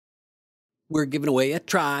We're giving away a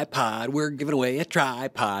tripod. We're giving away a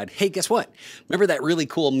tripod. Hey, guess what? Remember that really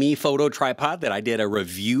cool MeFOTO tripod that I did a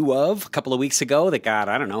review of a couple of weeks ago that got,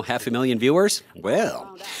 I don't know, 500,000 viewers?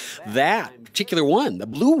 Well, that particular one, the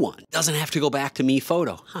blue one, doesn't have to go back to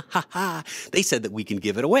MeFOTO. Ha, ha, ha. They said that we can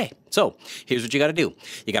give it away. So here's what you got to do.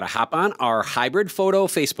 You got to hop on our Hybrid Photo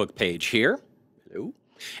Facebook page here. Hello.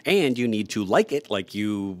 And you need to like it like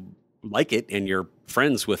you like it and you're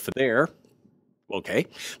friends with there. Okay,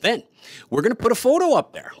 then we're going to put a photo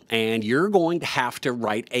up there, and you're going to have to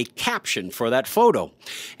write a caption for that photo.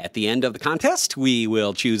 At the end of the contest, we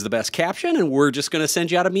will choose the best caption, and we're just going to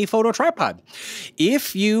send you out a MeFOTO tripod.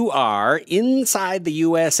 If you are inside the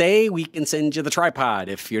USA, we can send you the tripod.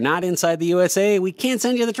 If you're not inside the USA, we can't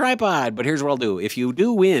send you the tripod. But here's what I'll do. If you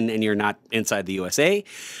do win and you're not inside the USA,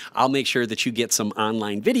 I'll make sure that you get some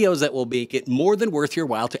online videos that will make it more than worth your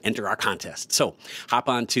while to enter our contest. So hop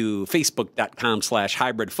on to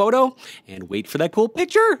facebook.com/hybridphoto and wait for that cool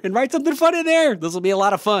picture and write something fun in there. This will be a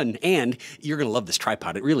lot of fun, and you're going to love this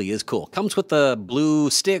tripod. It really is cool. Comes with the blue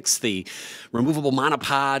sticks, the removable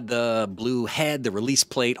monopod, the blue head, the release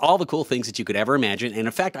plate, all the cool things that you could ever imagine. And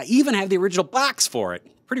in fact, I even have the original box for it.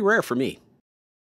 Pretty rare for me.